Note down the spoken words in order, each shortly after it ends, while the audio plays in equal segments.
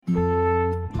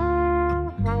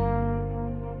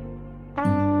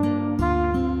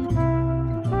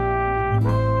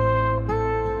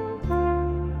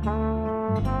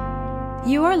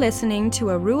You're listening to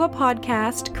a Rua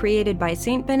podcast created by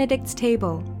St. Benedict's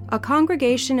Table, a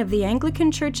congregation of the Anglican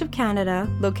Church of Canada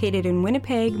located in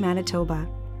Winnipeg, Manitoba.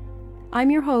 I'm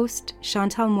your host,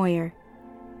 Chantal Moyer.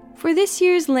 For this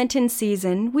year's Lenten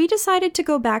season, we decided to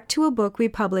go back to a book we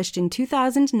published in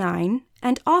 2009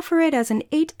 and offer it as an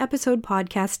 8-episode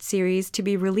podcast series to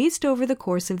be released over the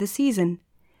course of the season.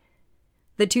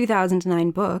 The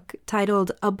 2009 book,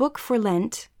 titled A Book for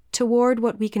Lent, Toward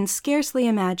What We Can Scarcely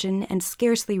Imagine and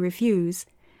Scarcely Refuse,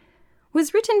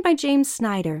 was written by James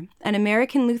Snyder, an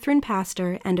American Lutheran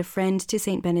pastor and a friend to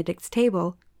St. Benedict's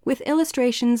Table, with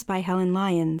illustrations by Helen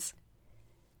Lyons.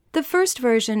 The first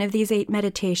version of these 8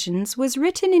 meditations was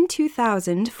written in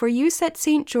 2000 for use at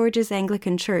St. George's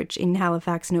Anglican Church in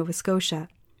Halifax, Nova Scotia.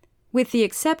 With the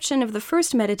exception of the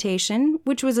first meditation,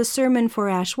 which was a sermon for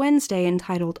Ash Wednesday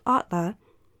entitled Otla,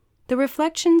 the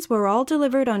reflections were all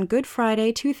delivered on Good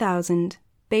Friday 2000,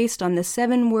 based on the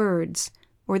 7 words,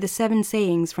 or the 7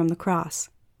 sayings from the cross.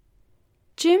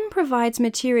 Jim provides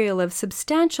material of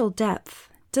substantial depth,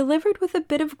 delivered with a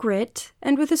bit of grit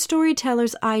and with a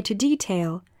storyteller's eye to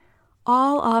detail,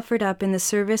 all offered up in the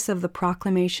service of the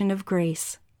proclamation of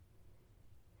grace.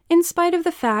 In spite of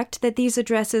the fact that these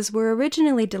addresses were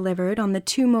originally delivered on the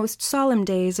 2 most solemn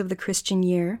days of the Christian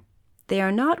year, they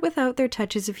are not without their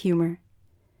touches of humor.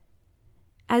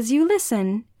 As you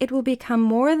listen, it will become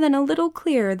more than a little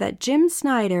clear that Jim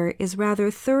Snyder is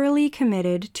rather thoroughly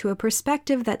committed to a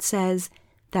perspective that says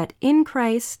that in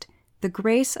Christ, the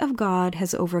grace of God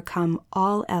has overcome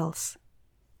all else.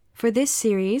 For this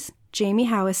series, Jamie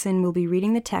Howison will be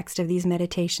reading the text of these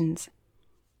meditations.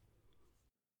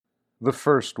 The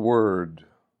first word,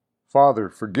 Father,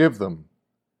 forgive them,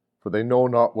 for they know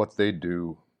not what they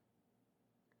do.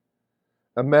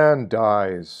 A man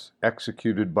dies,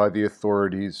 executed by the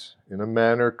authorities in a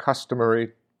manner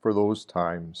customary for those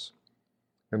times,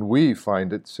 and we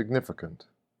find it significant.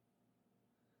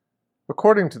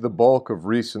 According to the bulk of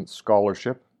recent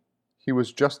scholarship, he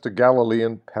was just a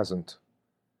Galilean peasant.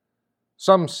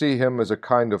 Some see him as a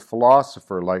kind of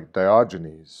philosopher like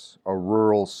Diogenes, a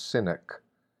rural cynic,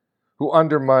 who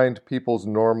undermined people's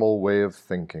normal way of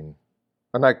thinking,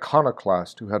 an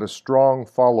iconoclast who had a strong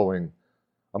following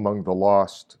among the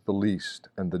lost, the least,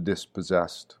 and the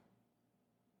dispossessed.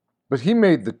 But he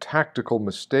made the tactical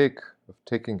mistake of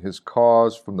taking his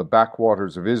cause from the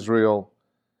backwaters of Israel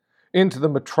into the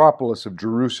metropolis of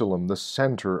Jerusalem, the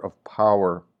center of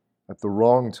power, at the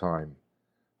wrong time,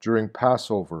 during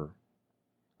Passover,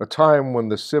 a time when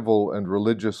the civil and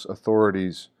religious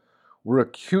authorities were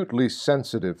acutely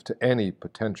sensitive to any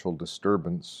potential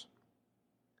disturbance.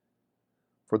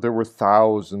 For there were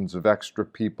thousands of extra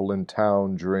people in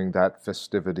town during that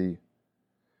festivity,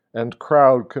 and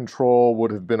crowd control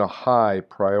would have been a high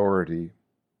priority.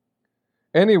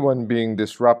 Anyone being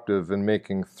disruptive and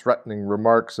making threatening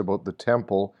remarks about the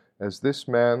temple, as this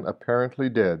man apparently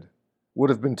did, would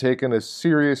have been taken as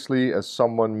seriously as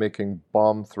someone making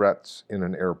bomb threats in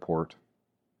an airport.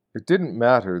 It didn't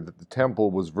matter that the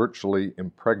temple was virtually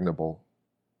impregnable.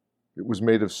 It was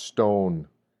made of stone,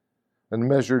 and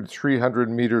measured 300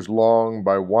 meters long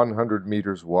by 100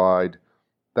 meters wide.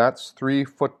 That's 3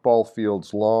 football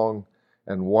fields long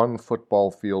and 1 football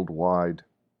field wide.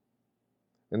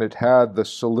 And it had the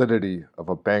solidity of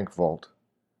a bank vault,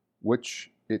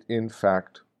 which it in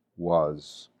fact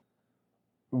was.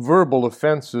 Verbal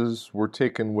offenses were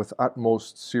taken with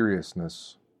utmost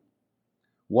seriousness.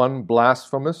 1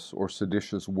 blasphemous or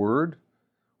seditious word,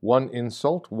 1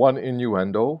 insult, 1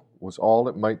 innuendo was all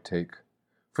it might take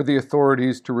for the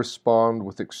authorities to respond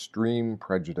with extreme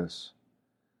prejudice,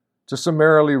 to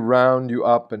summarily round you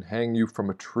up and hang you from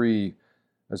a tree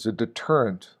as a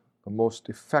deterrent, a most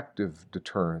effective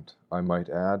deterrent, I might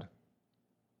add.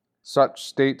 Such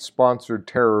state-sponsored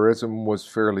terrorism was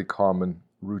fairly common,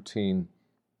 routine.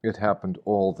 It happened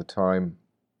all the time.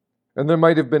 And there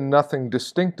might have been nothing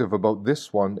distinctive about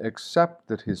this one except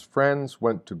that his friends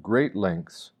went to great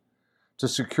lengths to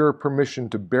secure permission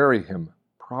to bury him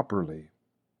properly.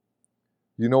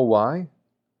 You know why?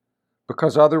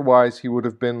 Because otherwise he would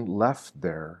have been left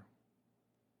there.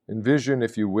 Envision,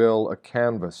 if you will, a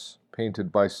canvas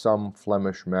painted by some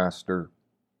Flemish master.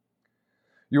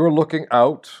 You are looking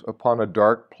out upon a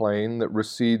dark plain that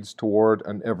recedes toward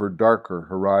an ever darker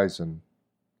horizon.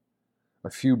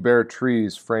 A few bare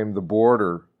trees frame the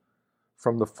border.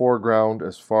 From the foreground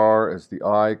as far as the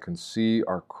eye can see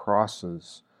are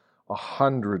crosses,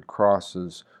 100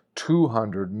 crosses,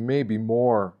 200, maybe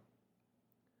more.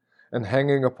 And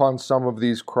hanging upon some of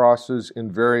these crosses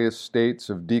in various states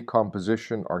of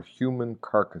decomposition are human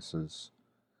carcasses.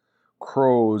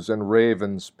 Crows and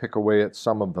ravens pick away at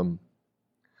some of them.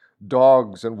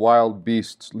 Dogs and wild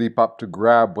beasts leap up to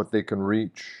grab what they can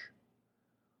reach.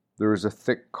 There is a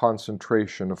thick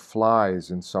concentration of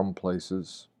flies in some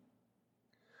places.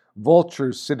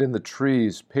 Vultures sit in the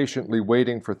trees, patiently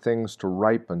waiting for things to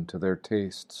ripen to their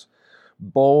tastes.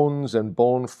 Bones and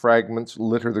bone fragments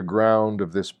litter the ground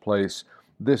of this place,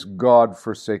 this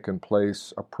God-forsaken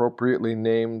place, appropriately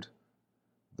named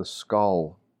the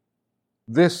skull.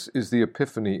 This is the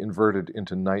epiphany inverted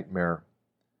into nightmare.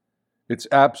 Its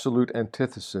absolute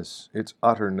antithesis, its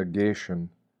utter negation.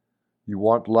 You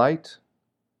want light?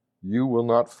 You will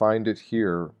not find it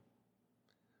here.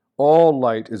 All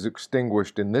light is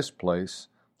extinguished in this place,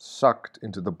 sucked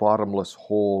into the bottomless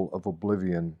hole of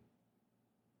oblivion.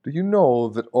 Do you know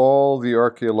that all the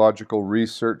archaeological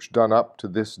research done up to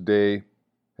this day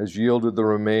has yielded the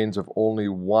remains of only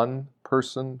one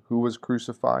person who was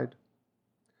crucified?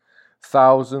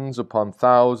 Thousands upon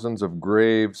thousands of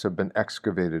graves have been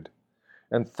excavated,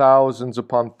 and thousands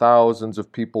upon thousands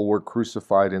of people were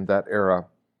crucified in that era,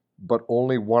 but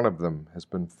only one of them has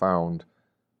been found.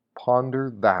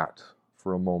 Ponder that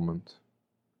for a moment.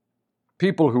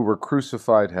 People who were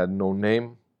crucified had no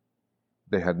name,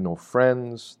 they had no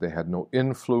friends, they had no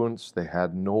influence, they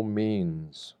had no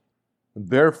means.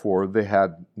 Therefore, they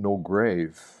had no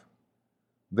grave.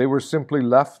 They were simply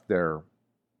left there,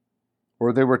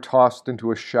 or they were tossed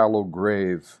into a shallow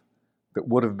grave that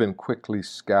would have been quickly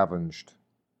scavenged.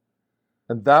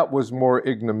 And that was more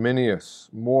ignominious,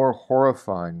 more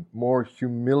horrifying, more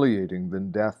humiliating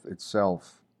than death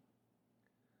itself.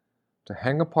 To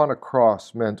hang upon a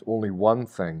cross meant only one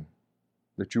thing,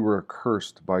 that you were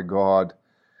accursed by God.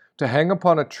 To hang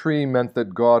upon a tree meant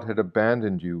that God had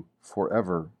abandoned you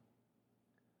forever.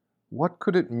 What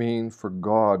could it mean for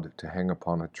God to hang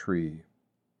upon a tree?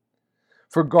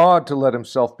 For God to let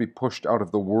himself be pushed out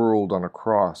of the world on a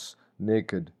cross,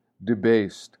 naked,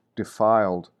 debased,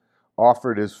 defiled,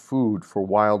 offered as food for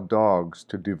wild dogs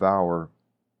to devour.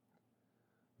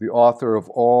 The author of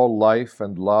all life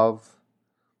and love,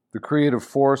 the creative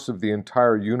force of the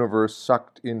entire universe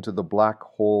sucked into the black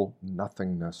hole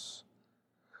nothingness.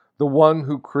 The one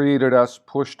who created us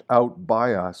pushed out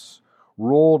by us,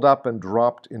 rolled up and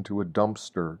dropped into a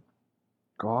dumpster.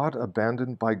 God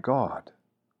abandoned by God.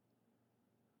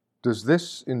 Does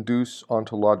this induce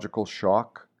ontological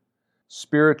shock,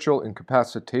 spiritual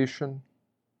incapacitation,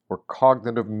 or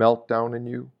cognitive meltdown in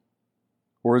you?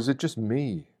 Or is it just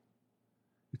me?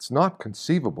 It's not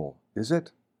conceivable, is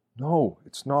it? No,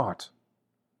 it's not.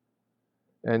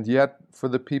 And yet, for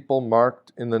the people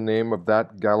marked in the name of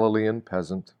that Galilean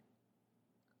peasant,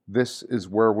 this is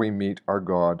where we meet our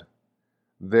God.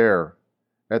 There,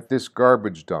 at this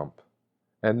garbage dump,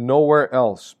 and nowhere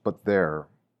else but there.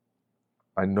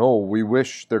 I know we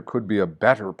wish there could be a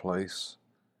better place.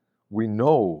 We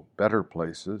know better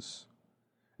places.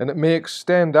 And it may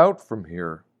extend out from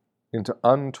here into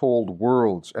untold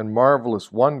worlds and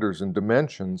marvelous wonders and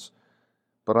dimensions,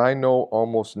 but I know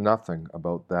almost nothing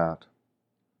about that.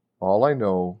 All I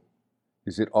know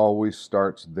is it always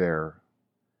starts there,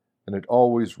 and it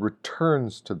always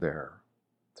returns to there,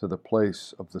 to the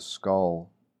place of the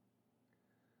skull.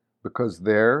 Because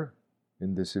there,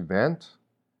 in this event,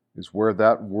 is where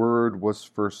that word was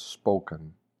first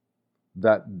spoken,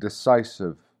 that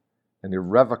decisive and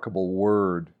irrevocable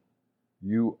word,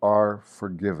 you are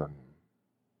forgiven.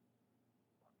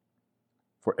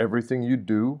 For everything you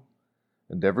do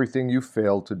and everything you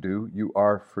fail to do, you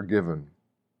are forgiven.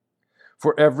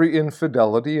 For every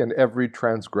infidelity and every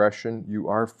transgression, you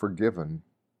are forgiven.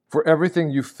 For everything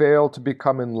you fail to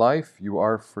become in life, you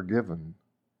are forgiven.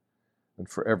 And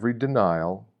for every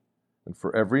denial and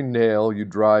for every nail you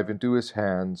drive into his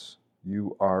hands,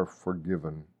 you are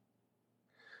forgiven.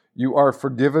 You are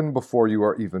forgiven before you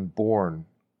are even born.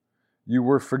 You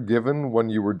were forgiven when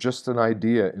you were just an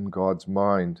idea in God's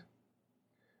mind.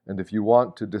 And if you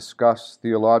want to discuss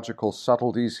theological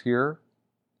subtleties here,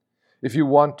 if you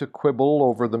want to quibble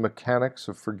over the mechanics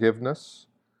of forgiveness,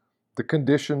 the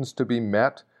conditions to be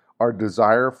met, our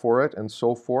desire for it, and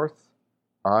so forth,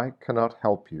 I cannot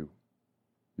help you.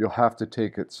 You'll have to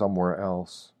take it somewhere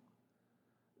else.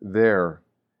 There,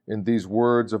 in these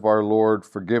words of our Lord,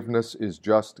 forgiveness is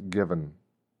just given.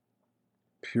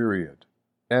 Period.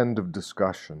 End of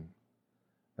discussion.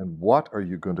 And what are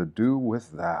you going to do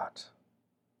with that?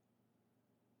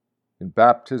 In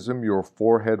baptism, your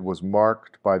forehead was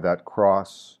marked by that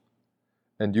cross,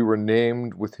 and you were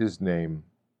named with his name.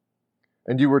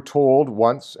 And you were told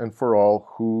once and for all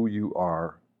who you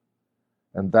are.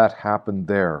 And that happened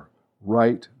there,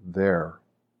 right there,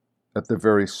 at the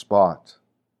very spot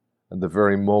and the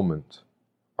very moment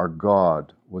our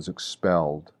God was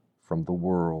expelled from the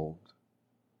world.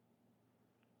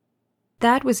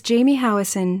 That was Jamie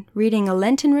Howison reading a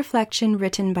Lenten reflection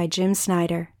written by Jim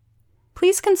Snyder.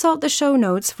 Please consult the show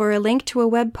notes for a link to a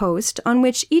web post on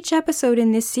which each episode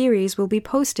in this series will be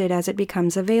posted as it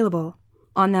becomes available.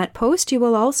 On that post, you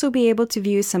will also be able to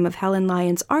view some of Helen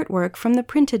Lyon's artwork from the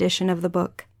print edition of the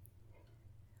book.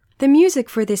 The music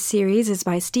for this series is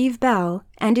by Steve Bell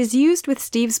and is used with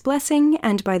Steve's blessing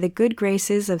and by the good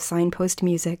graces of Signpost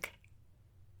Music.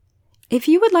 If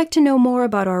you would like to know more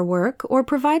about our work or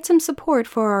provide some support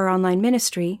for our online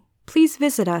ministry, please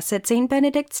visit us at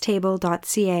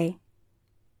stbenedictstable.ca.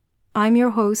 I'm your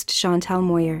host, Chantal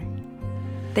Moyer.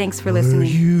 Thanks for listening. Were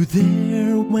you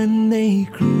there when they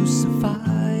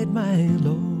crucified my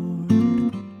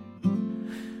Lord?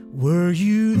 Were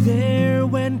you there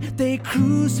when they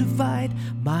crucified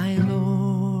my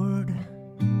Lord?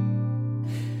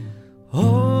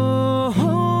 Oh,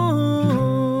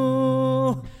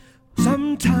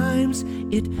 sometimes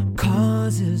it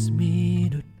causes me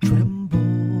to tremble,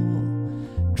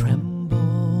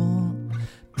 tremble,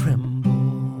 tremble.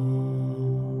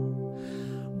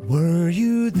 Were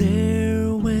you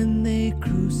there when they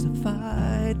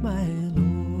crucified my